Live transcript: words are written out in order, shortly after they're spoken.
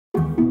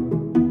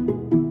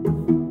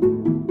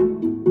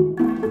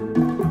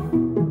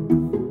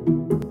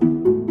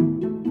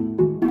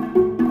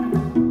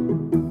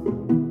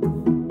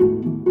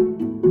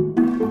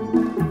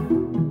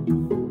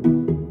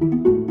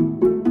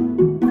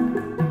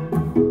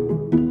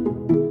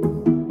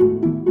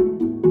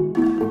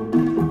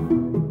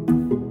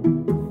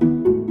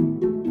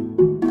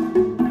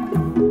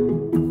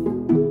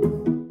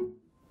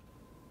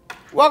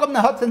Welcome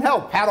to Hudson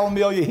Health. Pat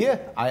O'Melia here.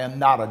 I am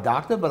not a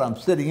doctor, but I'm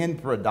sitting in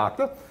for a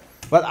doctor.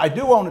 But I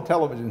do own a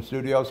television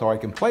studio, so I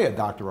can play a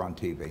doctor on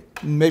TV.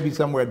 Maybe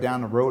somewhere down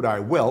the road I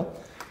will.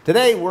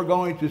 Today we're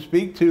going to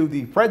speak to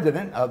the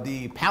president of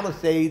the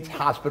Palisades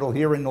Hospital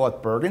here in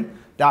North Bergen,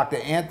 Dr.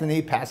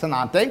 Anthony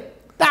Passannante.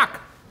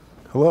 Doc.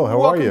 Hello,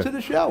 how are you? Welcome to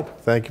the show.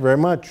 Thank you very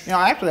much. You know,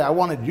 actually, I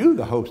wanted you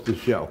to host this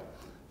show.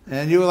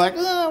 And you were like,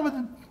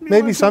 oh,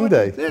 maybe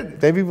someday.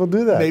 Maybe we'll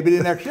do that. Maybe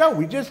the next show.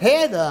 We just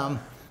had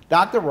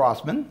Dr.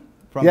 Rossman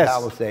from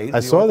Palisades. I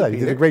saw that. He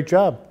did a great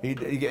job.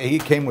 He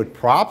came with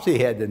props. He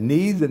had the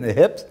knees and the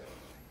hips.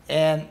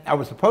 And I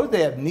was supposed to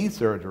have knee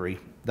surgery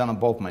done on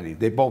both my knees.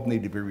 They both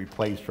need to be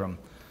replaced from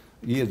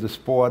years of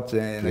sports.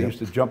 And I used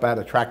to jump out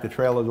of tractor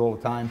trailers all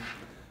the time.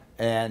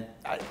 And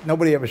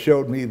nobody ever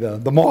showed me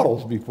the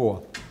models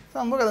before. So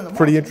I'm looking at the models.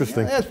 Pretty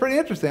interesting. Yeah, it's pretty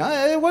interesting.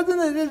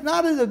 It's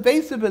not as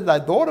invasive as I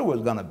thought it was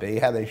going to be,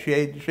 how they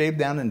shaved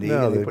down the knee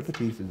and they put the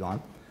pieces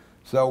on.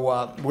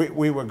 So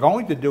we were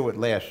going to do it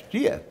last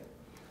year.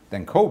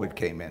 Then COVID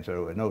came in, so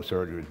there were no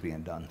surgeries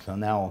being done. So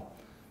now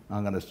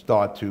I'm going to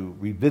start to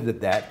revisit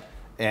that.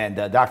 And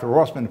Dr.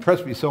 Rossman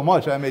impressed me so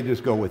much, I may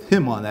just go with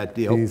him on that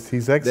deal.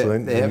 He's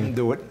excellent. They have him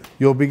do it.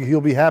 He'll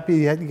be happy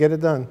you had to get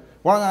it done.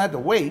 Well, I'm going to have to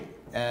wait,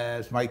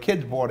 as my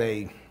kids bought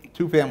a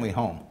two-family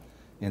home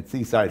in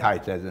Seaside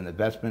Heights as an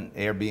investment,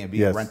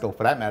 Airbnb, rental.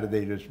 For that matter,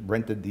 they just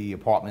rented the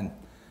apartment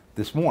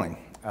this morning,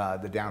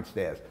 the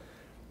downstairs.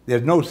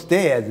 There's no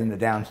stairs in the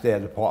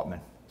downstairs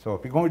apartment. So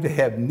if you're going to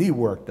have knee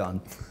work done,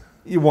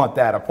 you want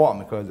that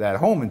apartment, because at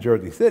home in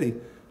Jersey City,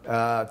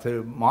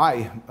 to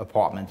my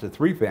apartment, it's a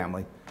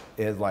three-family,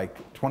 is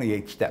like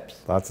 28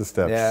 steps. Lots of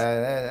steps.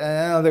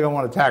 Yeah, I don't think I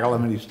want to tackle that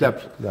many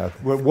steps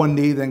with one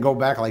knee, then go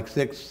back like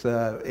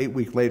 8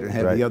 weeks later and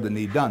have the other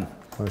knee done.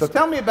 So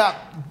tell me about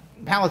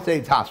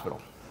Palisades Hospital.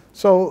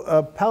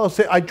 So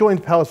I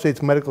joined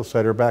Palisades Medical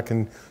Center back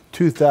in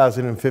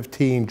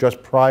 2015,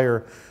 just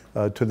prior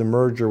to the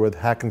merger with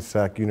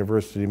Hackensack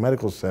University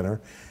Medical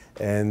Center.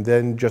 And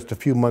then just a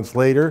few months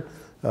later,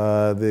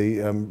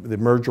 the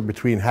merger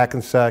between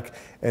Hackensack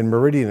and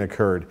Meridian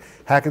occurred.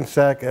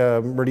 Hackensack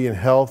Meridian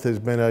Health has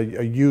been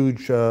a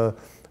huge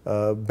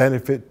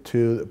benefit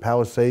to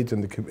Palisades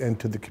and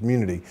to the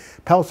community.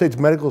 Palisades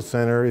Medical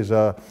Center is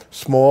a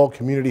small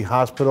community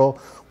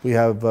hospital. We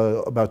have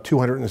about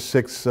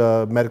 206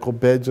 medical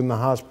beds in the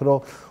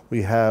hospital.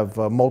 We have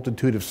a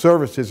multitude of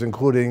services,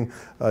 including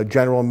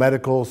general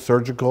medical,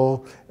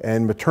 surgical,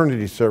 and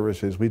maternity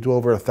services. We do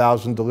over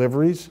 1,000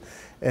 deliveries.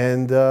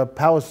 And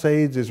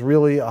Palisades is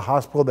really a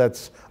hospital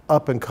that's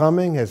up and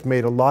coming, has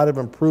made a lot of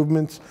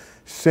improvements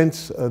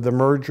since the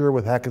merger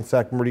with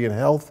Hackensack Meridian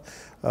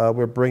Health.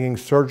 We're bringing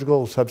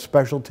surgical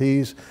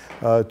subspecialties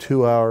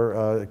to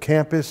our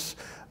campus.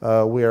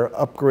 We are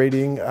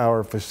upgrading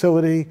our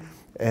facility,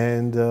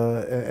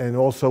 and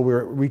also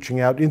we're reaching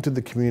out into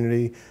the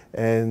community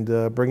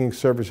and bringing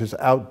services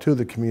out to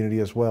the community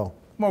as well.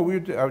 Well,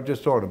 I was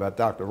just talking about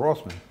Dr.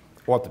 Rossman,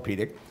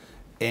 orthopedic.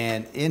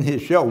 And in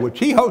his show, which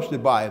he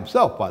hosted by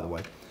himself, by the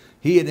way,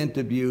 he had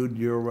interviewed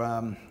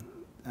your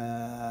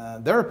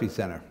therapy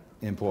center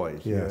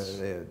employees. Yes.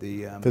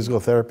 The physical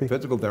therapy?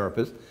 Physical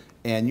therapists.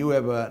 And you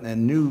have a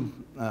new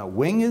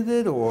wing, is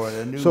it, or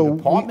a new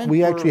department? So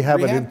we actually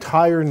have an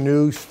entire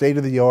new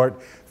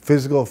state-of-the-art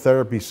physical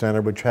therapy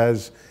center, which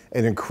has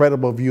an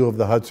incredible view of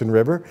the Hudson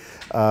River.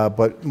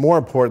 But more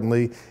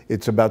importantly,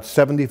 it's about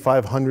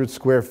 7,500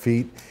 square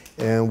feet,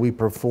 and we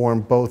perform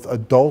both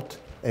adult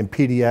and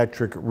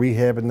pediatric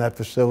rehab in that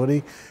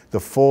facility, the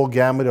full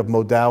gamut of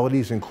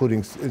modalities,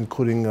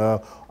 including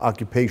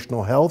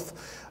occupational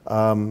health.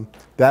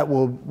 That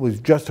was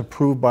just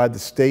approved by the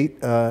state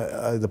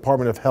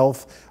Department of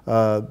Health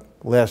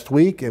last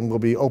week, and will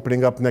be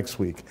opening up next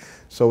week.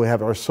 So we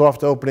have our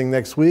soft opening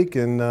next week,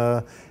 and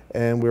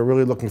we're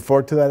really looking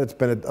forward to that. It's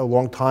been a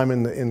long time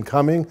in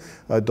coming,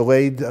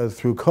 delayed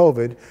through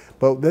COVID,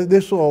 but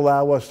this will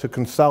allow us to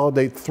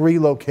consolidate 3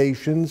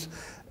 locations.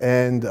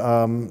 And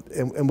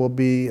will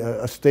be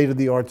a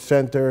state-of-the-art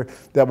center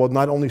that will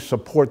not only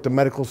support the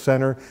medical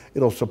center,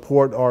 it'll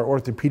support our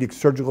orthopedic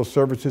surgical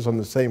services on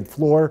the same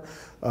floor,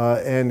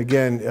 and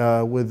again,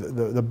 with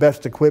the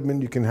best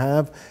equipment you can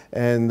have,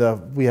 and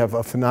we have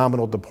a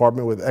phenomenal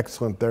department with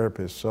excellent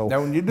therapists. So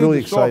now, when you do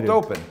the soft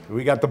open,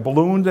 we got the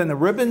balloons and the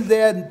ribbons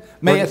there.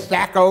 Mayor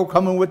Sacco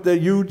coming with the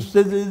huge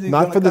scissors.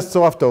 Not for the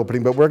soft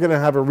opening, but we're going to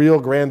have a real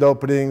grand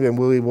opening, and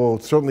we will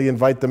certainly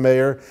invite the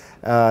mayor.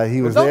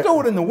 He was there.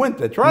 Don't do it in the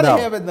winter. Try to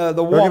have it in the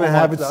warm. We're going to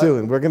have it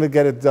soon. We're going to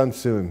get it done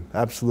soon.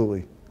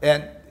 Absolutely.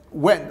 And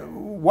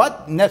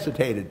what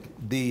necessitated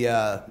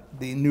the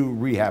new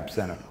rehab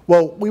center?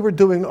 Well, we were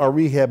doing our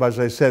rehab, as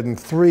I said, in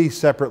 3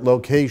 separate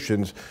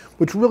locations,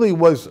 which really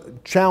was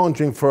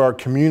challenging for our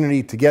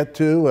community to get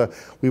to.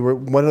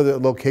 One of the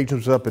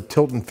locations was up at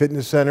Tilton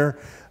Fitness Center,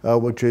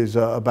 which is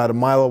about a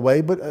mile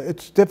away, but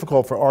it's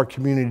difficult for our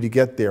community to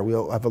get there. We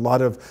have a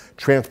lot of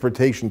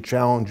transportation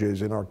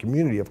challenges in our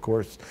community, of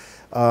course.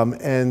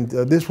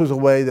 This was a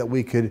way that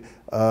we could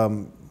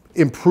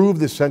improve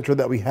the center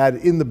that we had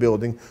in the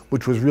building,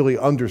 which was really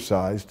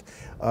undersized.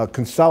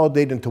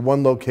 consolidate into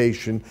one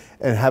location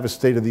and have a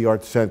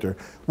state-of-the-art center.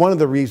 One of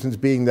the reasons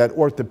being that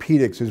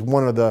orthopedics is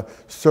one of the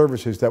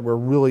services that we're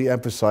really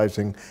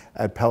emphasizing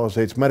at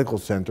Palisades Medical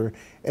Center,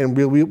 and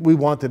we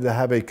wanted to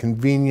have a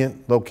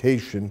convenient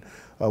location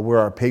where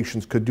our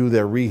patients could do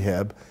their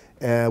rehab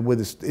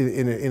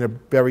in a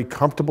very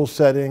comfortable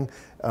setting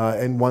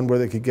and one where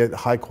they could get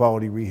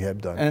high-quality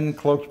rehab done. And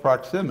close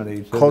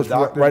proximity to the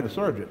doctor and the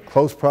surgeon.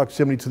 Close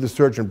proximity to the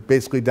surgeon,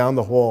 basically down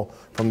the hall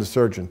from the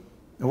surgeon.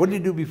 And what did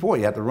you do before?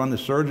 You had to run the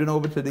surgeon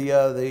over to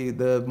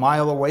the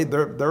mile-away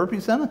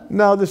therapy center?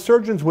 No, the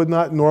surgeons would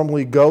not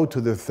normally go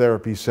to the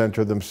therapy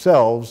center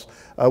themselves,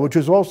 which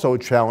is also a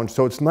challenge.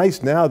 So it's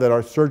nice now that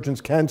our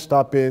surgeons can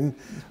stop in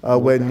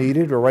when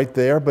needed or right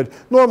there. But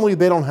normally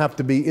they don't have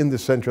to be in the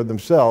center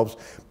themselves,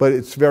 but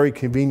it's very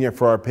convenient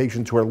for our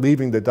patients who are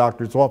leaving the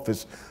doctor's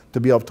office to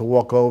be able to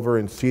walk over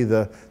and see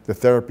the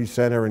therapy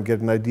center and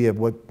get an idea of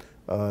what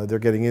they're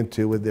getting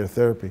into with their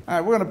therapy. All right,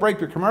 we're going to break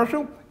the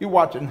commercial. You're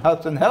watching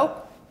Hudson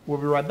Health. We'll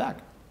be right back.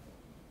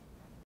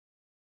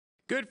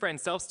 Good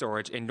Friend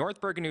Self-Storage in North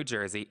Bergen, New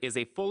Jersey is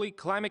a fully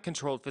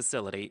climate-controlled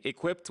facility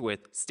equipped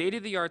with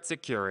state-of-the-art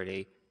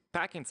security,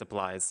 packing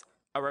supplies,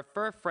 a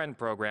Refer a Friend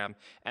program,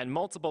 and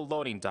multiple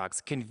loading docks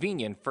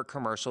convenient for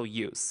commercial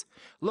use.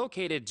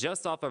 Located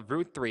just off of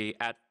Route 3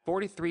 at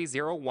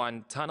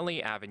 4301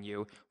 Tunnelly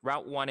Avenue,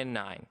 Route 1 and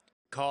 9.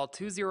 Call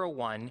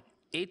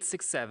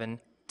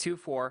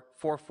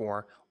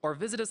 201-867-2444 or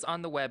visit us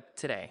on the web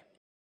today.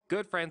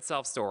 Good Friend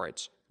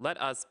Self-Storage. Let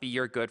us be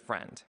your good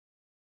friend.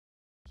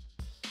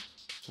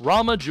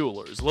 Rama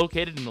Jewelers,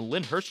 located in the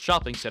Lyndhurst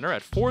Shopping Center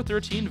at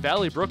 413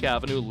 Valley Brook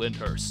Avenue,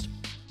 Lyndhurst.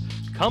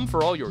 Come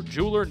for all your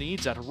jeweler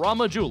needs at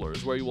Rama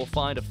Jewelers, where you will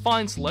find a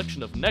fine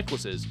selection of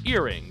necklaces,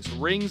 earrings,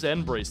 rings,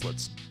 and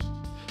bracelets.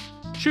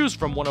 Choose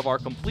from one of our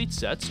complete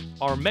sets,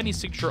 our many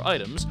signature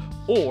items,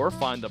 or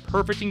find the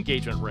perfect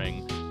engagement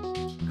ring.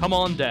 Come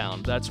on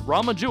down. That's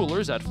Rama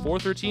Jewelers at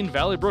 413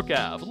 Valley Brook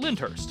Ave,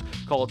 Lyndhurst.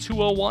 Call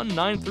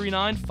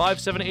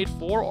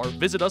 201-939-5784 or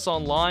visit us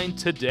online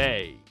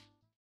today.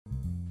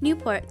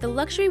 Newport, the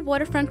luxury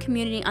waterfront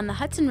community on the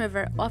Hudson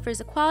River, offers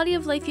a quality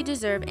of life you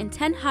deserve in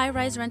 10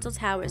 high-rise rental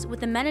towers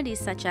with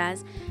amenities such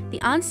as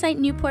the on-site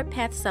Newport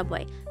Path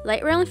subway,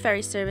 light rail and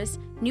ferry service,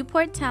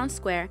 Newport Town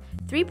Square,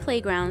 3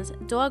 playgrounds,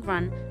 dog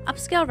run,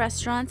 upscale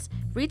restaurants,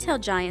 retail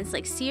giants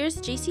like Sears,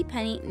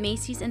 JCPenney,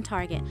 Macy's, and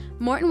Target.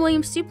 Morton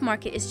Williams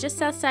Supermarket is just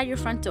outside your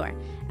front door.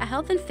 A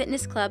health and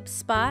fitness club,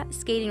 spa,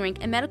 skating rink,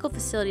 and medical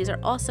facilities are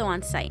also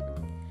on site.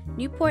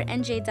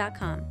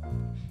 NewportNJ.com.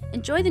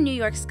 Enjoy the New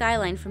York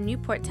skyline from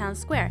Newport Town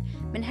Square.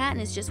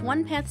 Manhattan is just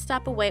one path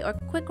stop away or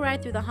quick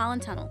ride through the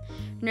Holland Tunnel.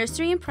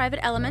 Nursery and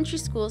private elementary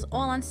schools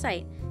all on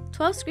site.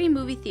 12-screen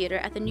movie theater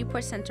at the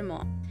Newport Center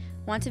Mall.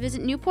 Want to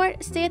visit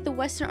Newport? Stay at the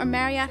Westin or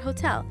Marriott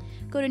Hotel.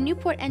 Go to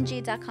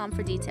NewportNJ.com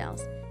for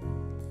details.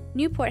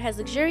 Newport has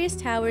luxurious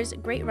towers,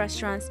 great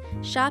restaurants,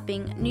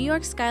 shopping, New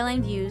York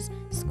skyline views,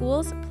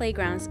 schools,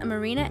 playgrounds, a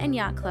marina and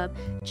yacht club,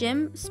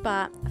 gym,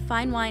 spa,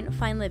 fine wine,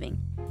 fine living.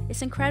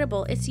 It's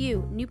incredible. It's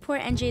you.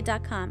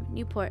 NewportNJ.com.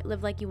 Newport,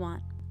 live like you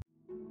want.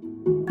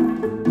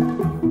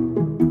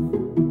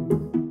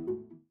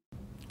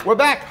 We're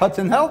back.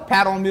 Hudson Health.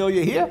 Pat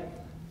O'Melia here.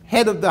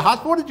 Head of the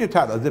hospital. What is your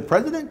title? Is it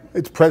president?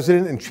 It's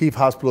President and Chief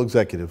Hospital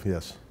Executive,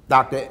 yes.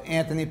 Dr.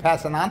 Anthony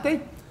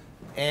Passannante.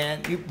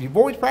 And you've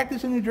always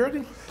practiced in New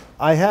Jersey?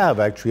 I have,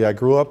 actually. I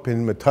grew up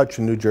in Metuchen,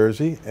 New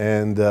Jersey,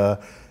 and had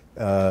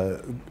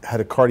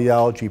a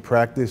cardiology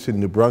practice in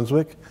New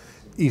Brunswick,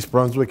 East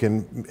Brunswick,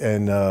 and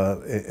in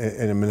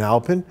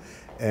Manalapan,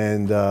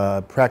 and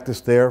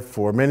practiced there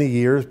for many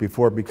years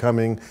before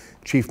becoming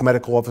Chief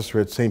Medical Officer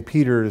at St.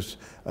 Peter's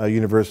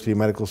University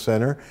Medical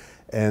Center.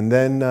 And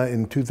then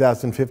in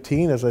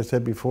 2015, as I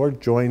said before,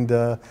 joined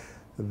the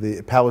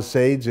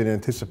Palisades in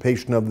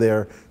anticipation of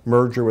their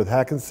merger with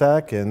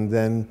Hackensack, and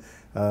then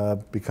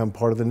become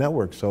part of the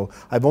network. So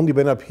I've only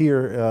been up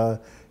here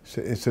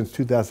since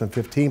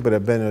 2015, but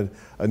I've been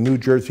a New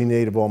Jersey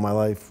native all my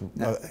life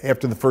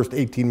after the first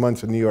 18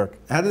 months in New York.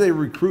 How did they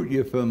recruit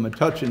you from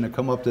Metuchen to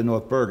come up to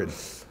North Bergen?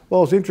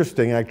 Well, it's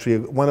interesting, actually.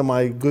 One of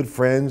my good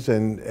friends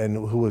and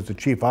who was the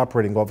chief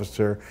operating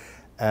officer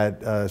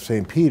at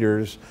St.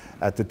 Peter's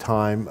at the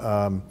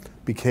time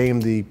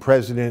became the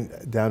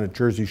president down at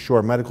Jersey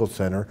Shore Medical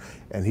Center,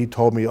 and he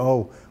told me,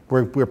 oh,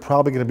 we're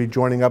probably going to be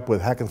joining up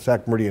with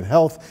Hackensack Meridian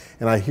Health,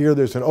 and I hear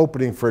there's an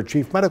opening for a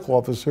chief medical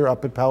officer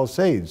up at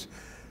Palisades.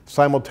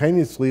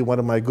 Simultaneously, one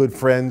of my good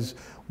friends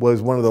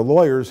was one of the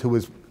lawyers who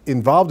was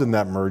involved in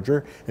that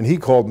merger, and he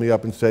called me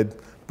up and said,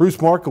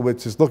 Bruce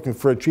Markowitz is looking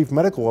for a chief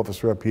medical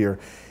officer up here.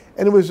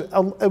 And it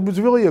was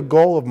really a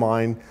goal of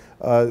mine,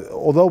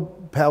 although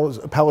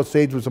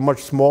Palisades was a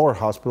much smaller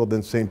hospital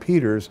than St.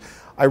 Peter's.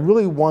 I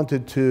really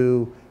wanted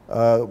to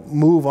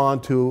move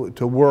on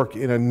to work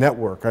in a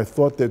network. I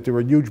thought that there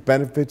were huge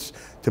benefits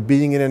to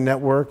being in a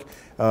network.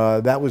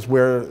 That was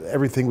where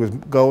everything was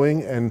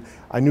going, and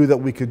I knew that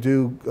we could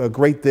do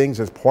great things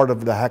as part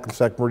of the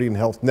Hackensack Meridian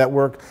Health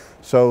Network.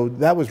 So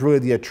that was really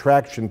the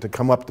attraction to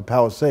come up to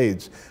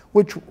Palisades,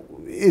 which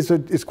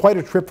is quite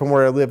a trip from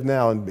where I live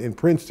now in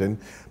Princeton.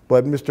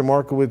 but Mr.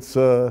 Markowitz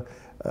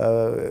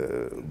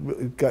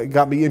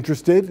got me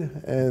interested.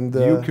 And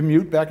Do you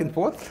commute back and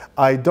forth?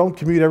 I don't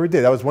commute every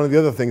day. That was one of the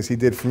other things he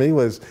did for me,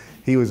 was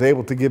he was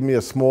able to give me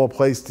a small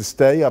place to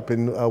stay up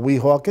in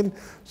Weehawken.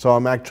 So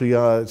I'm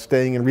actually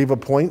staying in Riva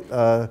Point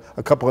a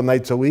couple of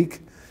nights a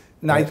week.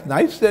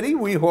 Nice city,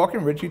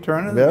 Weehawken. Richie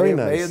Turner, Very the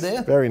mayor nice.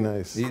 there. Very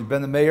nice. He's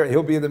been the mayor.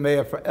 He'll be the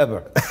mayor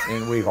forever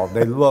in Weehawken.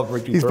 They love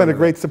Richie Turner. He's been a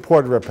great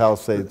supporter of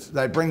Palisades.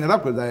 I bring that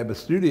up because I have a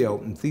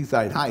studio in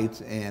Seaside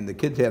Heights, and the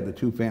kids have the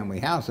two-family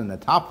house, and the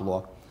top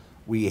floor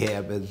we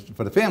have is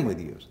for the family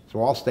to use.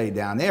 So I'll stay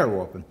down there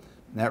often.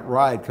 And that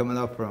ride coming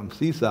up from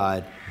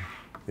Seaside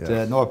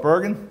to North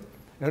Bergen.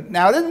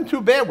 Now, it isn't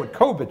too bad with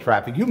COVID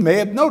traffic. You may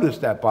have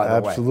noticed that, by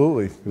the way.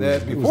 Absolutely.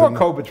 Before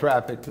COVID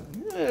traffic,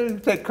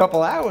 it'd take a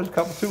couple hours,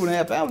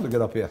 2.5 hours to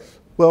get up here.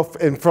 Well,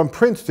 and from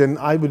Princeton,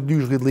 I would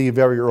usually leave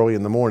very early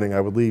in the morning.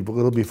 I would leave a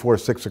little before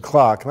 6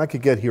 o'clock, and I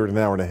could get here in an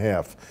hour and a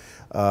half.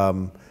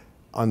 On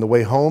the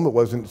way home,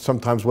 it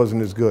sometimes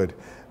wasn't as good.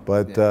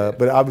 But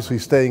obviously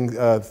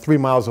staying 3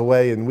 miles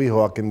away in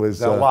Weehawken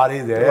was a lot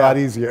easier. A lot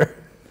easier.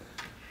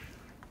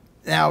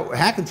 Now,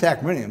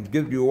 Hackensack Meridian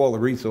gives you all the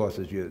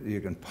resources you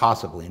can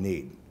possibly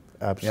need.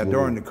 Absolutely. Now,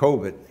 during the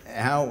COVID,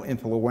 how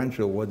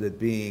influential was it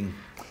being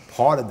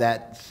part of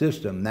that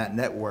system, that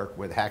network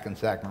with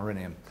Hackensack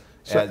Meridian?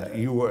 So,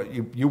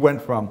 you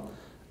went from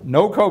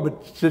no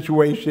COVID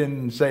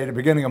situation, say, the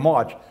beginning of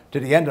March,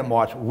 to the end of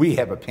March. We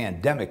have a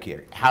pandemic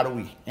here. How do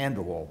we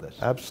handle all this?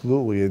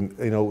 Absolutely, and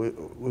it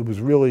was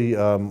really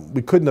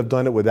we couldn't have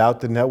done it without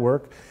the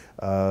network.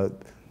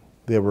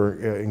 There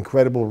were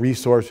incredible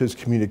resources,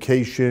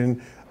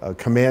 communication,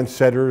 command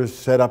centers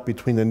set up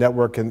between the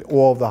network and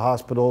all of the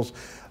hospitals.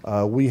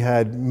 We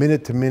had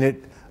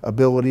minute-to-minute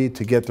ability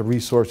to get the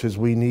resources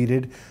we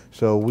needed.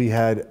 So we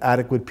had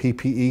adequate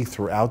PPE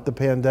throughout the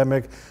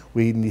pandemic.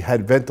 We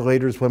had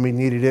ventilators when we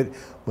needed it.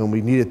 When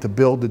we needed to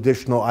build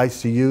additional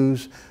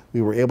ICUs,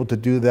 we were able to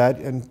do that.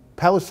 And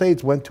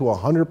Palisades went to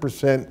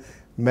 100%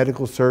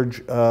 medical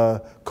surge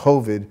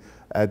COVID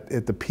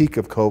at the peak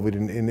of COVID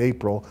in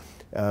April.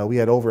 We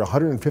had over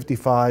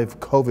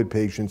 155 COVID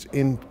patients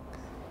in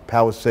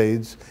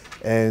Palisades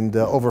and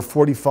over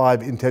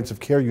 45 intensive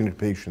care unit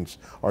patients.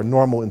 Our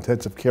normal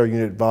intensive care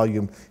unit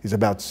volume is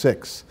about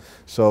 6.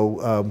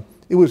 So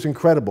it was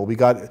incredible. We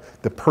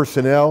got the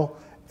personnel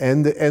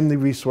and the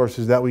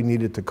resources that we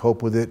needed to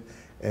cope with it,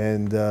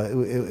 and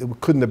it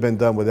couldn't have been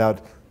done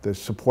without the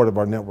support of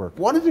our network.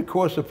 What does it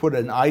cost to put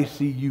an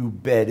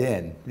ICU bed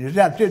in? You're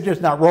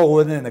just not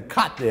rolling in a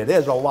cot there.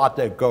 There's a lot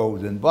that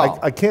goes involved.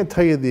 I can't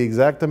tell you the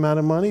exact amount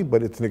of money,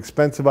 but it's an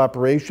expensive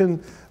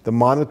operation. The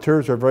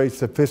monitors are very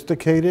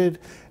sophisticated,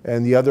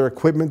 and the other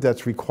equipment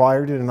that's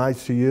required in an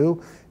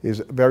ICU is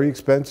very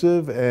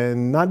expensive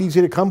and not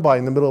easy to come by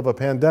in the middle of a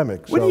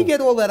pandemic. Where do you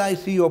get all that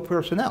ICU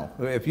personnel?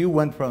 If you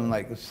went from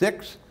like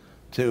 6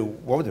 to,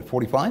 what was it,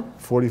 45?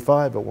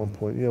 45 at one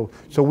point,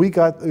 So we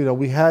got,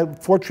 we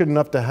had fortunate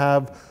enough to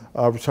have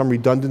some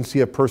redundancy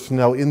of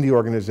personnel in the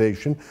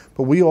organization,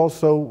 but we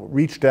also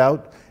reached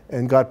out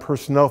and got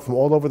personnel from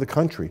all over the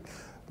country.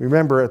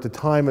 Remember, at the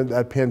time of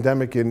that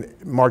pandemic in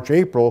March,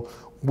 April,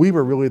 we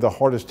were really the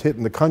hardest hit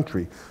in the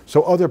country.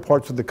 So other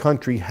parts of the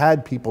country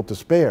had people to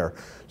spare.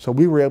 So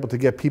we were able to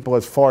get people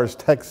as far as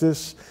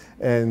Texas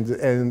and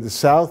the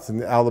South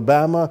and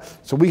Alabama.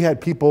 So we had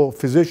people,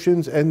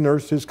 physicians and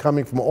nurses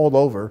coming from all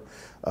over.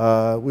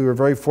 We were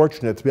very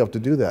fortunate to be able to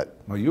do that.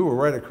 Well, you were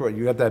right across.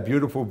 You got that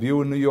beautiful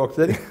view in New York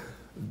City.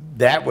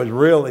 That was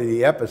really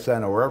the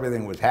epicenter where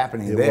everything was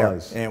happening there. It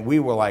was. And we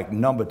were like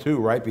number 2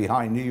 right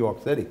behind New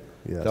York City.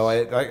 Yes. So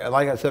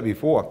like I said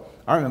before,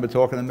 I remember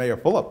talking to Mayor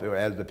Phillip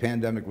as the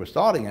pandemic was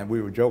starting, and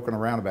we were joking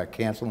around about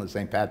canceling the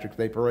St. Patrick's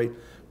Day Parade.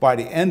 By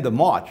the end of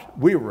March,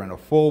 we were in a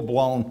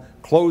full-blown,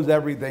 close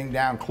everything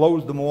down,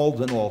 close the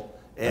malls and all.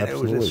 And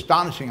Absolutely. It was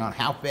astonishing on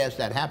how fast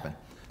that happened.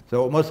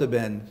 So it must have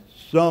been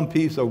some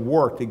piece of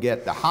work to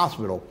get the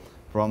hospital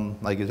from,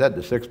 like you said,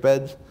 the 6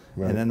 beds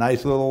and a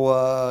nice little,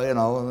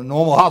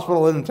 normal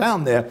hospital in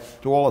town there,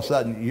 to all of a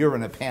sudden you're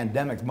in a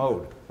pandemic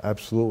mode.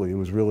 Absolutely. It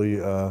was really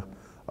a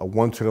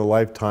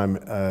once-in-a-lifetime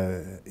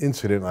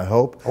incident, I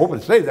hope. I hope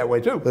it stays that way,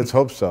 too. Let's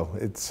hope so.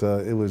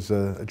 It was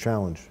a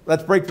challenge.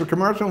 Let's break for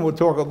commercial, and we'll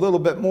talk a little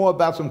bit more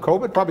about some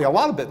COVID, probably a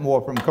lot bit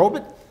more from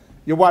COVID.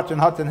 You're watching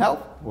Hudson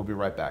Health. We'll be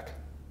right back.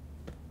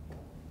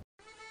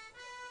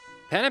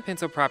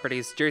 Pinto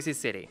Properties, Jersey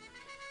City.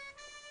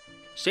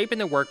 Shaping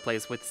the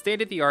workplace with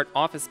state-of-the-art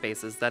office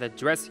spaces that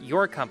address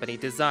your company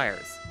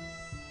desires.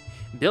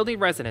 Building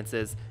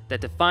residences that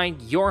define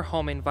your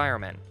home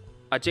environment,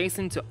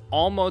 adjacent to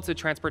all modes of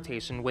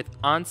transportation with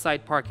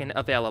on-site parking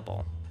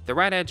available. The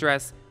right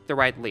address, the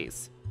right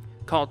lease.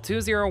 Call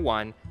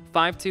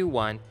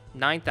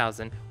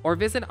 201-521-9000 or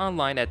visit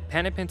online at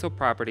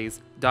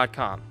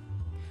panapintoproperties.com.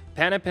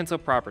 Pinto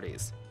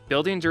Properties,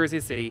 building Jersey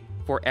City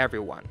for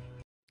everyone.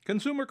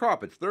 Consumer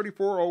Carpets,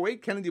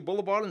 3408 Kennedy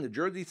Boulevard in the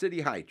Jersey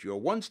City Heights, your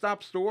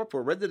one-stop store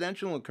for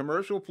residential and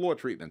commercial floor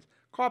treatments,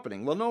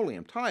 carpeting,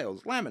 linoleum,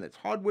 tiles, laminates,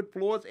 hardwood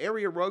floors,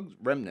 area rugs,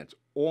 remnants,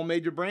 all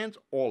major brands,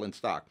 all in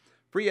stock.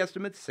 Free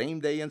estimates,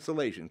 same-day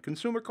installation.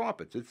 Consumer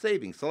Carpets, it's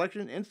savings,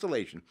 selection,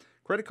 installation.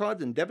 Credit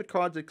cards and debit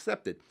cards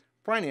accepted.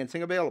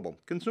 Financing available.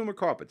 Consumer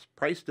Carpets,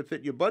 price to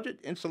fit your budget,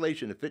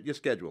 installation to fit your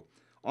schedule.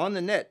 On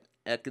the net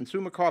at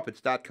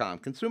consumercarpets.com.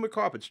 Consumer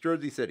Carpets,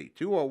 Jersey City,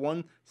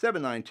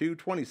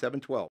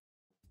 201-792-2712.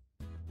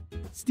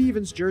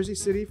 Stevens Jersey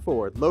City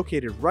Ford,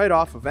 located right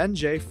off of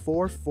NJ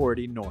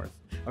 440 North.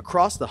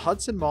 Across the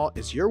Hudson Mall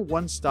is your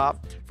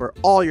one-stop for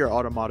all your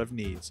automotive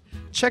needs.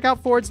 Check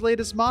out Ford's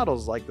latest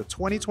models like the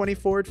 2020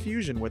 Ford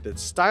Fusion with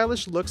its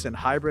stylish looks and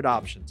hybrid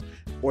options,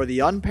 or the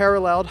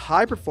unparalleled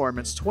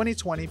high-performance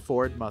 2020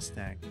 Ford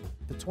Mustang.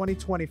 The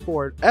 2020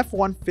 Ford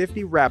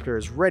F-150 Raptor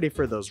is ready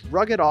for those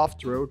rugged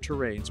off-road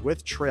terrains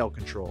with trail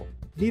control.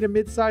 Need a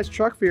mid-sized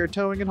truck for your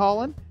towing and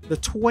hauling? The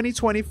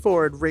 2020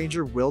 Ford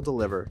Ranger will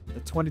deliver. The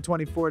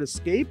 2020 Ford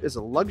Escape is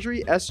a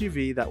luxury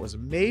SUV that was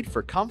made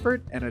for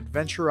comfort and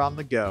adventure on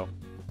the go.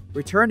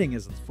 Returning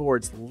is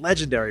Ford's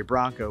legendary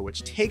Bronco,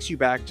 which takes you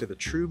back to the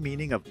true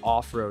meaning of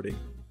off-roading.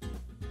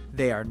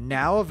 They are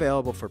now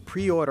available for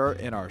pre-order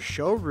in our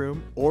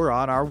showroom or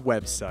on our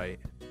website.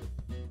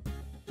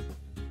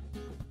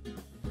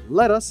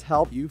 Let us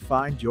help you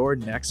find your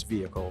next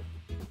vehicle.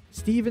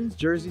 Stevens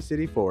Jersey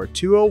City Ford,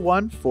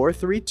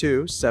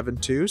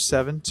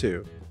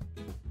 201-432-7272.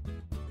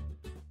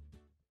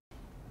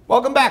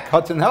 Welcome back,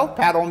 Hudson Health.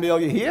 Pat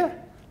O'Melia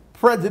here,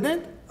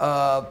 president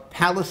of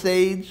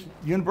Palisades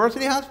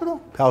University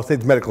Hospital?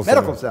 Palisades Medical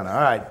Center. Medical Center,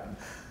 all right.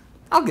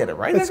 I'll get it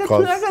right. It's I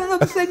close. got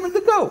another segment to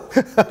go.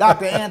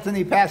 Dr.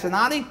 Anthony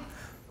Passannante.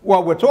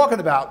 Well, we're talking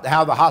about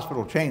how the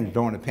hospital changed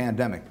during the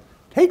pandemic.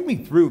 Take me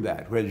through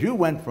that, whereas you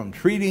went from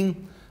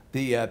treating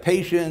the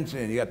patients,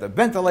 and you got the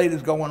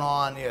ventilators going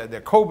on,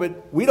 the COVID.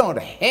 We don't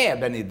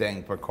have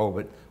anything for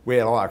COVID. We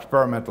had a lot of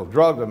experimental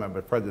drugs. I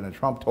remember President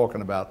Trump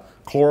talking about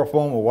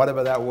chloroform or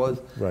whatever that was.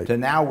 Right. To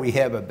now we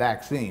have a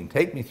vaccine.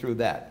 Take me through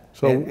that.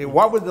 So, and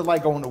what was it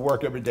like going to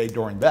work every day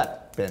during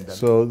that pandemic?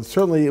 So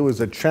certainly it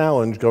was a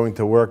challenge going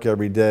to work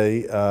every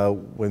day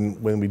when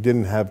we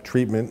didn't have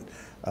treatment,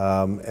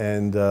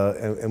 and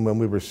when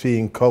we were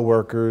seeing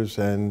coworkers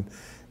and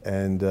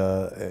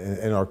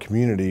our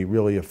community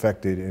really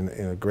affected in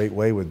a great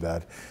way with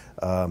that.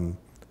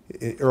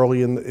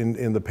 Early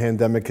in the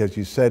pandemic, as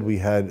you said, we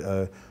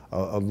had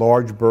a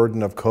large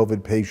burden of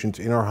COVID patients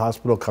in our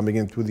hospital coming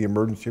in through the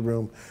emergency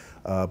room.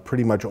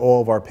 Pretty much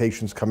all of our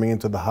patients coming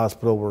into the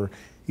hospital were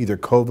either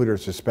COVID or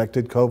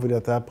suspected COVID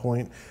at that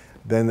point.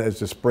 Then as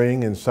the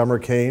spring and summer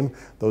came,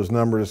 those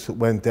numbers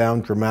went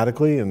down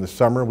dramatically. In the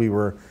summer, we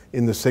were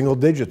in the single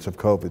digits of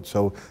COVID,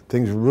 so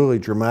things really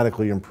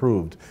dramatically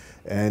improved.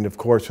 And of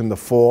course, in the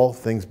fall,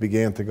 things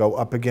began to go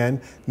up again,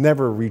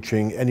 never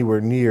reaching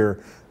anywhere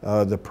near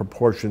the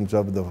proportions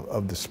of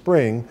the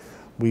spring.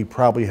 We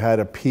probably had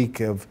a peak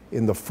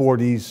in the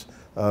 40s,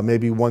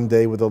 maybe one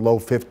day with a low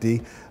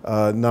 50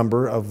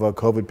 number of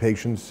COVID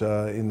patients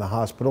in the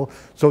hospital.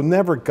 So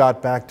never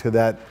got back to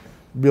that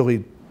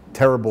really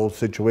terrible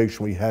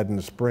situation we had in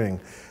the spring.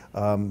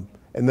 And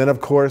then,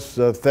 of course,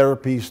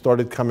 therapy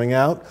started coming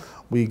out.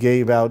 We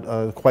gave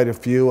out quite a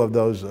few of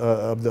those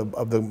of the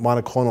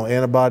monoclonal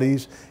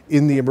antibodies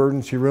in the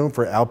emergency room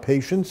for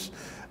outpatients,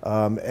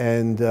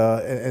 and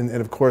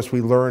of course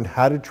we learned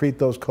how to treat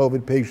those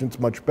COVID patients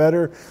much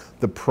better,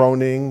 the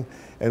proning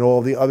and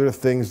all the other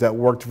things that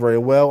worked very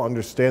well.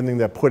 Understanding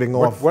that putting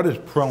off. What is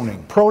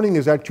proning? Proning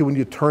is actually when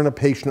you turn a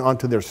patient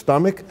onto their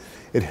stomach.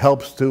 It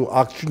helps to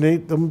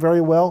oxygenate them very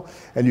well,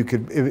 and you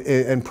could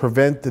and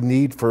prevent the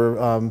need for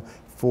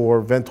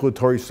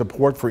ventilatory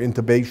support, for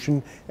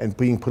intubation and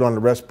being put on a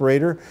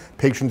respirator.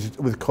 Patients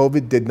with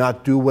COVID did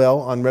not do well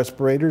on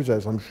respirators,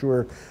 as I'm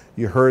sure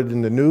you heard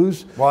in the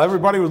news. Well,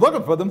 everybody was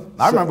looking for them.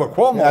 I remember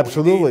Cuomo.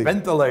 Absolutely.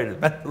 Ventilators,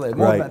 more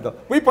right. ventilators.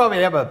 We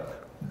probably have a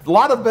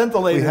lot of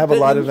ventilators. We have a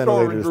lot of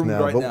ventilators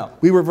right now.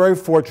 We were very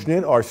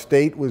fortunate. Our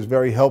state was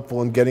very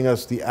helpful in getting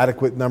us the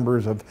adequate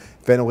numbers of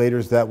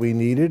ventilators that we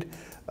needed,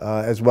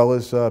 as well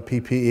as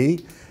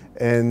PPE.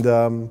 And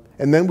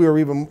then we were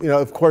even,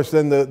 of course,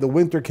 then the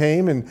winter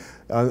came, and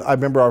I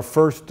remember our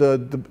first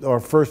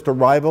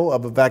arrival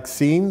of a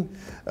vaccine.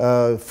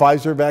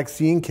 Pfizer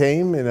vaccine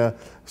came in a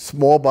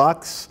small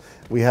box.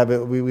 We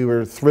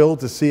were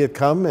thrilled to see it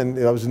come, and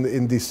it was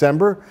in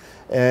December.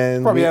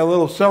 And probably had a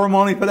little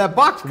ceremony for that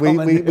box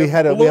coming. We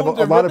have a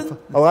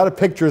lot of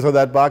pictures of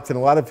that box and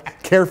a lot of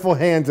careful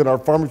hands in our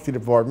pharmacy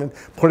department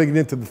putting it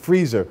into the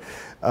freezer.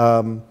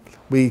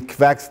 We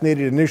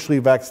initially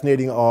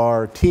vaccinating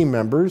our team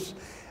members,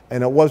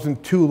 and it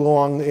wasn't too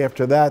long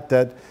after that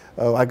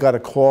I got a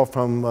call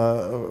from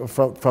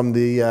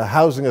the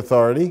Housing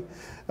Authority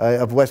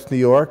of West New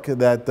York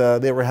that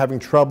they were having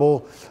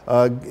trouble,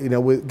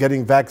 with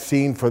getting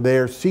vaccine for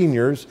their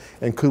seniors,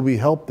 and could we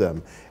help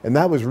them? And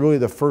that was really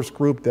the first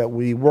group that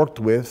we worked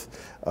with,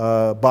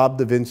 Bob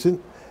DeVincent,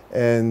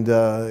 and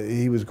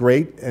he was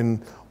great.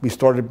 And we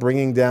started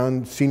bringing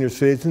down senior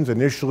citizens,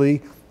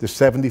 initially the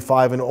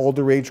 75 and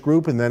older age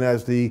group, and then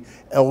as the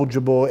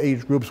eligible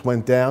age groups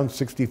went down,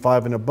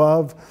 65 and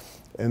above,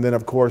 and then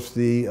of course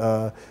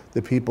the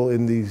people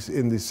in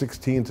the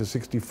 16 to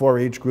 64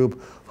 age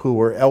group who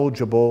were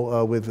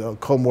eligible with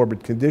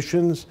comorbid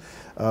conditions.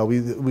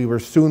 We were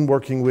soon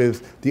working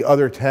with the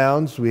other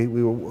towns. We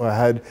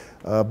had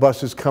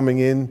buses coming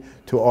in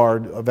to our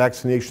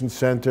vaccination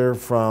center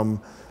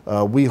from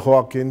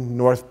Weehawken,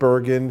 North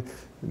Bergen,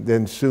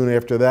 then soon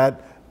after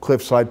that,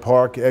 Cliffside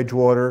Park,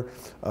 Edgewater,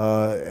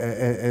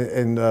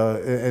 and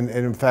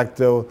in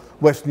fact,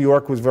 West New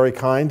York was very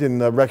kind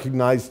and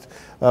recognized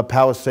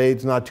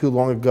Palisades not too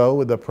long ago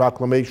with a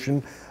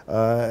proclamation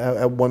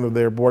at one of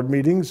their board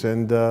meetings,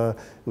 and it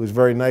was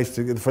very nice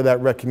for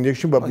that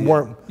recognition. But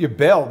more, you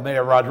bailed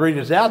Mayor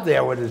Rodriguez out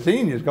there with the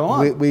seniors. Go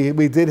on.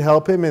 We did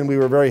help him, and we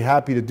were very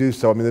happy to do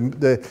so. I mean,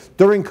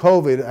 during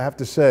COVID, I have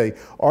to say,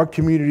 our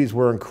communities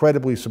were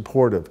incredibly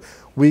supportive.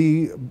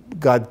 We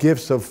got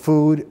gifts of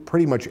food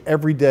pretty much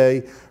every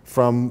day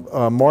from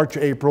March,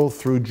 April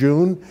through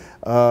June,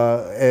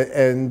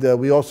 and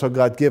we also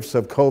got gifts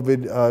of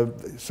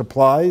COVID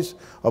supplies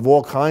of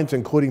all kinds,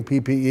 including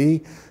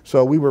PPE.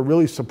 So we were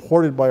really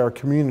supported by our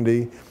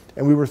community,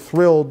 and we were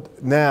thrilled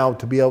now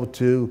to be able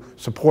to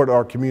support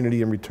our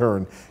community in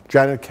return.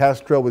 Janet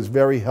Castro was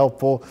very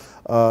helpful.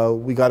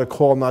 We got a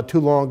call not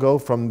too long ago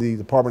from the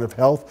Department of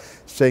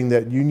Health saying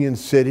that Union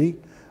City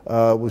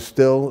was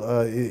still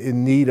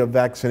in need of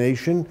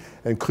vaccination,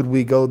 and could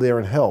we go there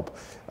and help?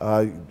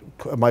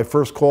 My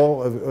first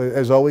call,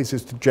 as always,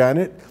 is to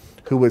Janet,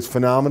 who was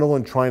phenomenal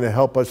in trying to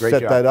help us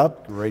set that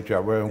up. Great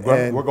job.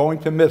 We're going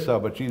to miss her,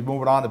 but she's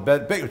moving on to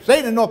bigger.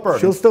 Staying in North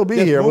Bergen. She'll still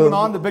be here. Moving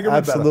on to bigger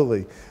and better.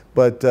 Absolutely.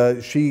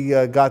 But she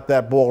got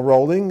that ball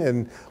rolling,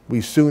 and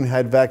we soon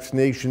had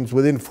vaccinations.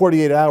 Within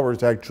 48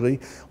 hours, actually,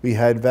 we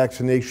had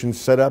vaccinations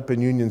set up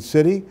in Union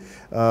City.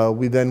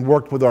 We then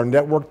worked with our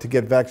network to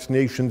get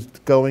vaccinations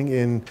going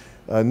in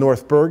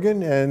North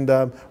Bergen,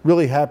 and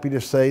really happy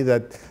to say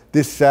that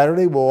this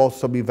Saturday we'll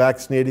also be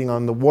vaccinating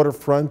on the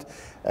waterfront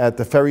at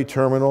the ferry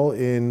terminal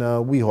in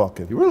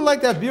Weehawken. You really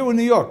like that view in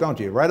New York, don't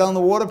you? Right on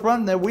the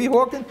waterfront there,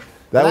 Weehawken.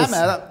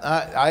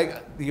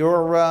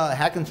 Your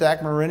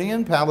Hackensack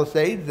Meridian,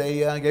 Palisades, they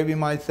gave me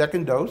my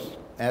second dose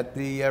at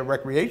the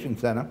recreation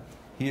center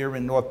here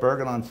in North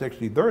Bergen on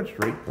 63rd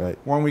Street. Right.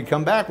 When we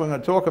come back, we're going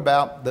to talk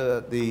about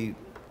the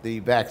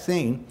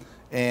vaccine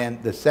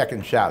and the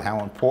second shot,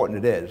 how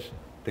important it is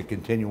to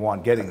continue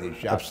on getting these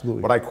shots.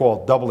 Absolutely. What I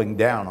call doubling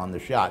down on the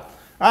shot.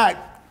 All right,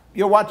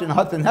 you're watching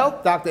Hudson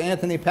Health. Dr.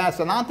 Anthony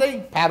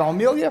Passannante, Pat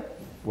O'Melia.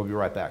 We'll be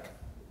right back.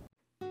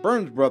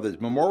 Burns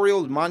Brothers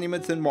Memorials,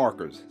 Monuments, and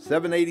Markers,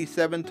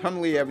 787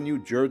 Tunley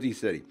Avenue, Jersey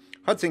City.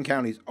 Hudson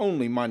County's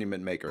only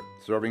monument maker,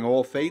 serving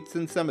all faiths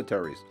and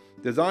cemeteries.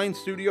 Design,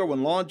 studio,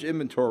 and large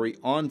inventory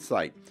on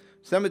site.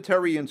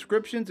 Cemetery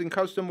inscriptions and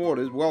custom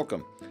orders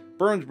welcome.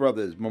 Burns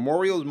Brothers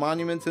Memorials,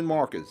 Monuments, and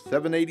Markers,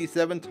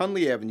 787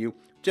 Tunley Avenue,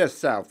 just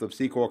south of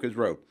Secaucus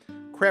Road.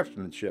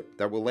 Craftsmanship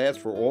that will last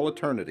for all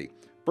eternity.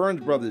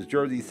 Burns Brothers,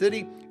 Jersey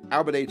City,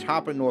 Albert H.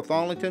 Hopper, North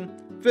Arlington.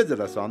 Visit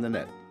us on the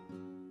net.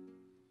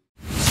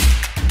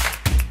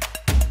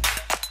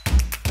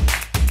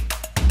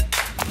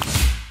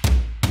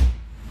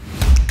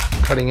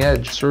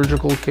 Cutting-edge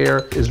surgical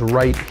care is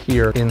right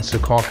here in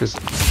Secaucus.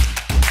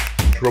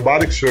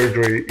 Robotic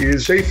surgery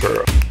is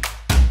safer.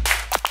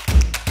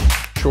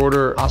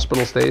 Shorter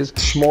hospital stays.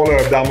 Smaller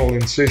abdominal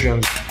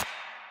incisions,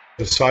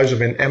 the size of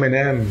an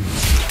M&M.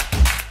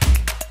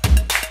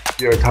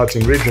 Here at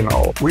Hudson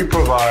Regional, we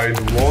provide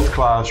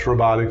world-class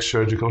robotic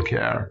surgical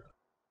care.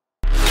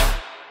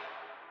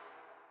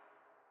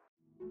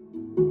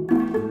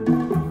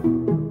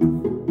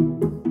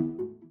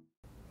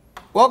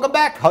 Welcome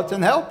back,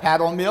 Hudson Health,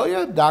 Pat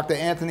O'Melia, Dr.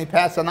 Anthony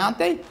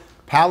Passannante,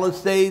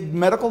 Palisades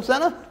Medical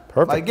Center.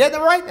 Perfect. Am I getting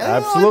it right?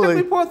 Absolutely. It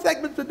took me 4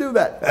 segments to do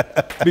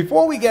that.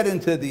 Before we get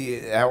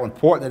into how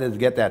important it is to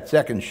get that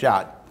second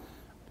shot,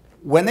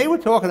 when they were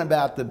talking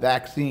about the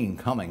vaccine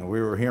coming, we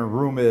were hearing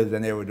rumors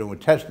and they were doing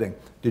testing,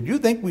 did you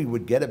think we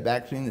would get a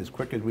vaccine as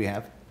quick as we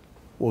have?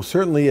 Well,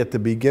 certainly at the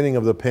beginning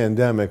of the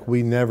pandemic,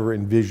 we never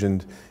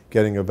envisioned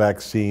getting a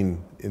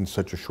vaccine in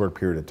such a short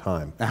period of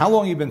time. Now, how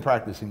long have you been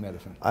practicing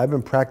medicine? I've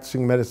been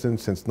practicing medicine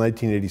since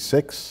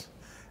 1986,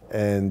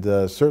 and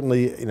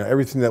certainly,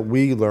 everything that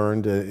we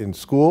learned in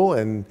school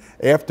and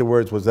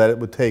afterwards was that it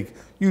would take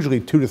usually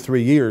 2 to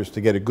 3 years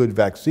to get a good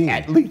vaccine.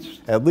 At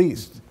least. At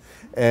least.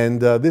 And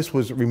this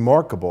was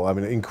remarkable. I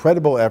mean,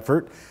 incredible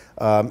effort.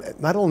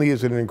 Not only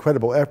is it an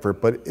incredible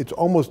effort, but it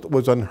almost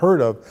was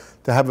unheard of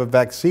to have a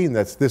vaccine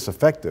that's this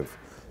effective.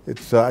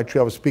 It's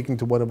actually, I was speaking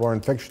to one of our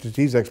infectious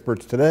disease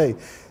experts today,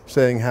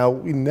 saying how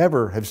we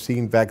never have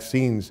seen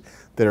vaccines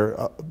that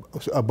are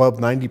above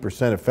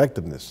 90%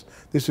 effectiveness.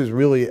 This is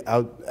really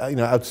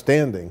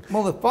outstanding.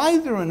 Well, the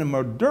Pfizer and the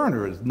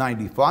Moderna is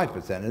 95%,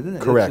 isn't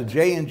it? Correct. It's the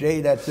J&J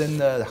that's in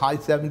the high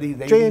 70s,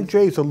 80s.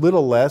 J&J is a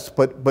little less,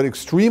 but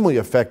extremely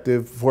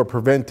effective for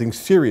preventing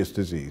serious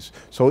disease.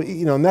 So,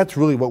 and that's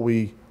really what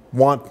we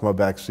want from a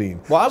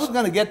vaccine. Well, I was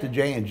going to get to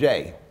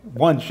J&J,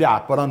 one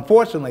shot. But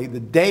unfortunately, the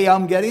day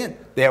I'm getting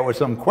it, there was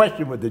some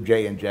question with the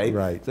J&J.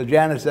 Right. So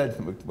Janice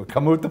said, we're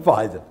coming with the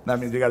Pfizer. That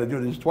means you got to do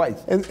this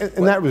twice. And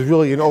that was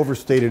really an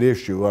overstated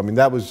issue. I mean,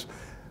 that was,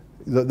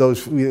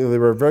 there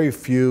were very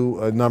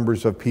few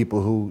numbers of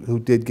people who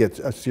did get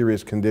a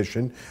serious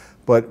condition.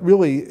 But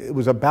really, it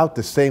was about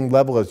the same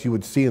level as you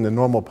would see in the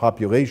normal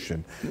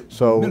population.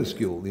 So,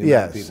 minuscule.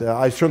 Yes,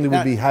 I certainly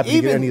would be happy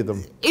to get any of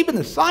them. Even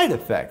the side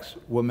effects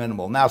were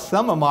minimal. Now,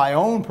 some of my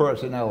own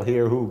personnel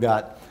here who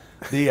got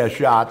the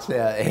shots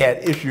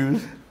had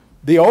issues.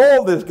 The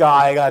oldest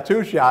guy got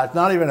 2 shots,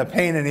 not even a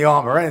pain in the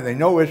arm or anything,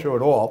 no issue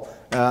at all.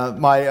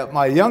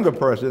 My younger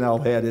personnel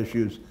had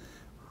issues.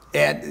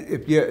 And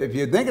if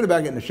you're thinking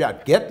about getting a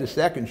shot, get the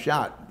second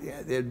shot.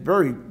 It's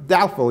very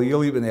doubtful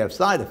you'll even have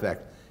side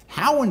effects.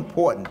 How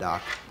important,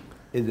 Doc,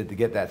 is it to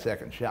get that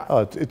second shot? Oh,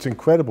 it's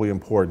incredibly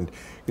important.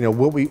 You know,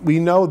 we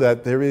know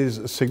that there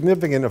is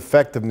significant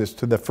effectiveness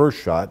to the first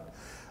shot,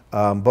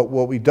 but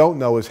what we don't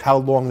know is how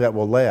long that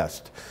will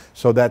last.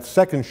 So that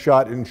second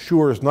shot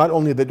ensures not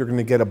only that you're going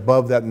to get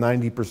above that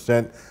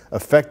 90%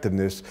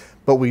 effectiveness,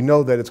 but we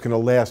know that it's going to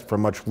last for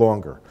much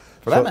longer.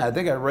 For that matter, I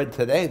think I read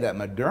today that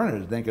Moderna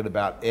is thinking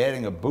about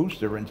adding a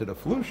booster into the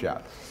flu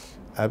shot.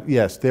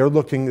 Yes, they're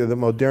looking, the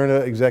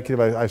Moderna executive,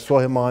 I saw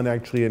him on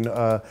actually in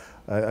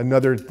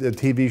another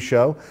TV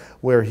show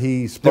where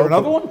he spoke. Is there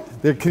another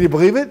one? Can you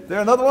believe it? Is there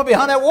another one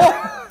behind that wall?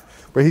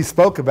 Where he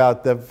spoke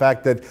about the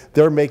fact that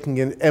they're making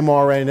an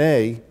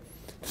mRNA,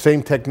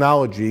 same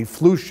technology,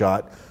 flu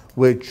shot,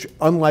 which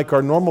unlike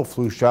our normal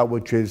flu shot,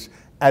 which is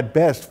at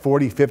best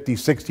 40, 50,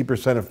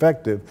 60%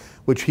 effective,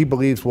 which he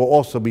believes will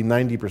also be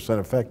 90%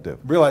 effective.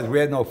 Realize we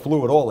had no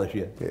flu at all this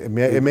year.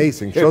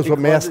 Amazing. Shows what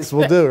masks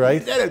will do,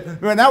 right?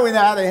 Well, now we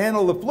know how to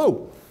handle the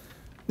flu.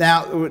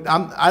 Now,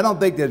 I don't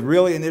think there's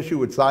really an issue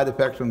with side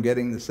effects from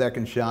getting the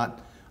second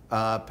shot.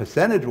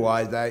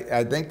 Percentage-wise,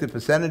 I think the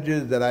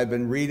percentages that I've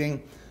been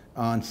reading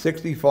on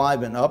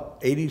 65 and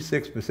up,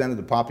 86% of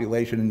the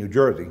population in New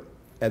Jersey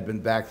has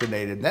been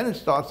vaccinated. Then it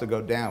starts to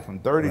go down from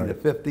 30 to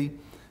 50.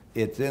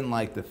 It's in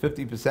like the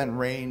 50%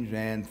 range,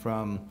 and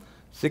from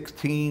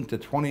 16 to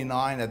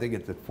 29, I think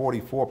it's at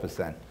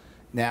 44%.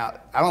 Now,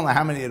 I don't know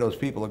how many of those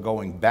people are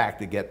going back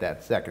to get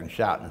that second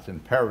shot, and it's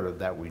imperative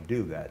that we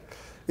do that.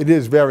 It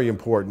is very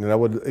important, and I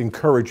would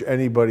encourage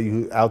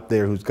anybody out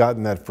there who's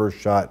gotten that first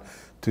shot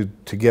to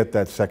get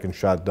that second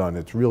shot done.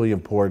 It's really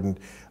important.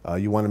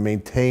 You want to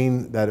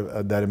maintain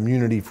that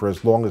immunity for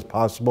as long as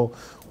possible.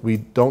 We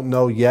don't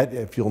know yet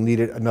if you'll need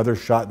another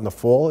shot in the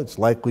fall. It's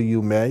likely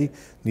you may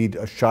need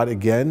a shot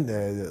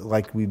again,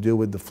 like we do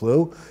with the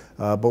flu,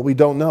 but we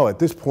don't know. At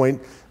this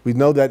point, we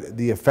know that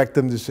the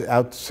effectiveness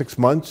out 6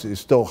 months is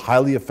still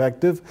highly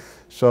effective,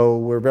 so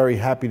we're very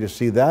happy to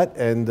see that.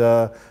 And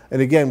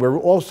again, we're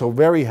also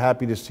very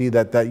happy to see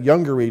that that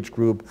younger age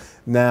group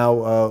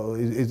now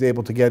is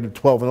able to get it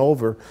 12 and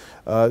over.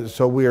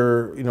 So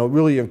we're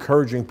really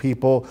encouraging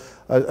people,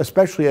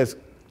 especially as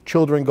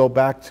children go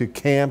back to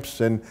camps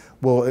and,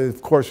 well,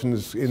 of course,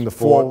 in the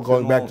fall,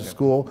 going back to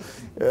school.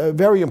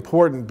 Very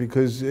important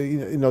because,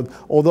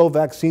 although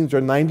vaccines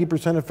are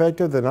 90%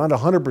 effective, they're not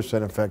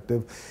 100%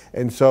 effective.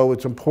 And so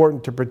it's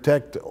important to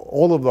protect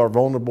all of our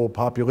vulnerable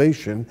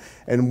population.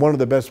 And one of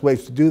the best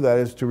ways to do that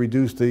is to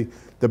reduce the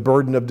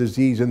burden of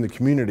disease in the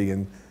community.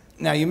 And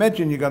now, you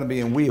mentioned you're going to be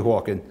in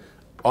Weehawken.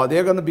 Are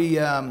there going to be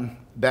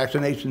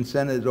vaccination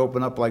centers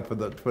open up like for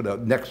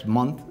the next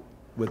month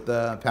with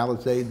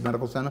Palisades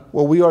Medical Center?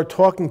 Well, we are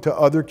talking to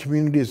other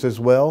communities as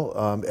well,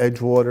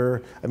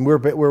 Edgewater, and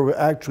we're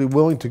actually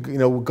willing to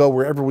go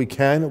wherever we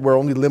can. We're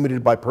only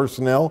limited by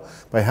personnel,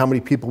 by how many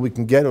people we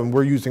can get, and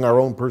we're using our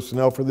own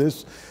personnel for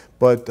this.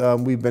 But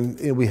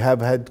we have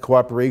had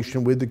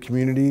cooperation with the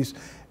communities,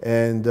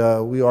 and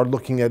we are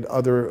looking at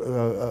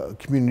other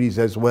communities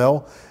as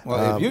well.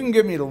 Well, if you can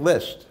give me the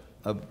list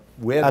of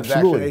where the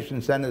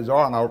vaccination centers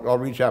are, and I'll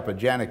reach out to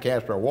Janet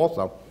Castro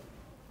also.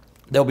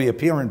 They'll be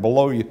appearing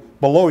below you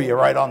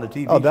right on the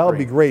TV. Oh, that would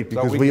be great,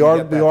 because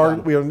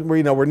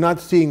we're not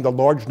seeing the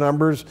large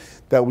numbers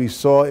that we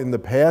saw in the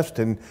past,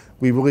 and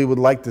we really would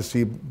like to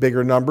see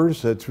bigger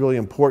numbers. It's really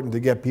important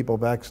to get people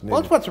vaccinated.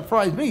 Well, that's what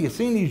surprised me. You've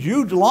seen these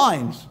huge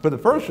lines for the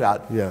first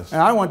shot. Yes.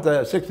 And I went to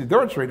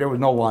 63rd Street. There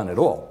was no line at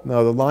all.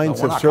 No, the lines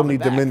have certainly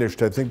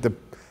diminished. I think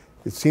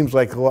it seems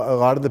like a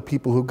lot of the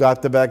people who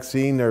got the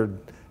vaccine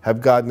have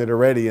gotten it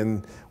already,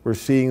 and we're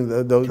seeing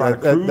that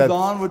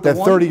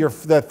 30 or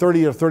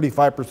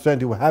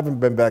 35% who haven't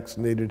been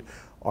vaccinated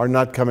are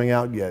not coming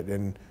out yet,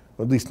 and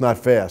at least not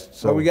fast.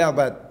 So we got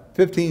about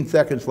 15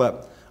 seconds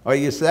left. Are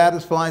you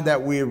satisfied that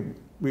we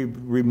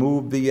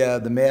removed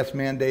the mask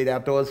mandate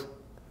outdoors?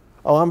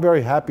 Oh, I'm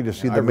very happy to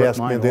see the mask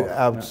mandate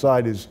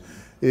outside is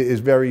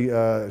very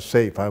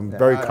safe. I'm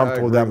very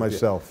comfortable with that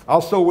myself.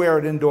 I'll still wear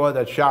it indoors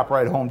at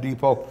ShopRite Home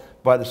Depot,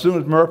 but as soon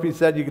as Murphy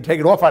said you could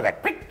take it off, I was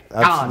like,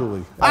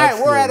 absolutely. All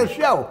right, we're at a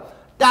show.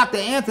 Dr.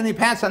 Anthony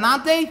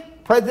Passannante,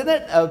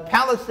 president of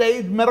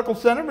Palisades Medical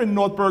Center in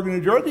North Bergen,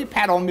 New Jersey.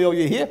 Pat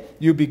O'Melia here.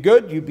 You be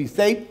good, you be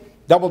safe.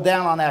 Double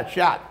down on that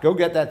shot. Go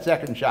get that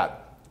second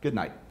shot. Good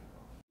night.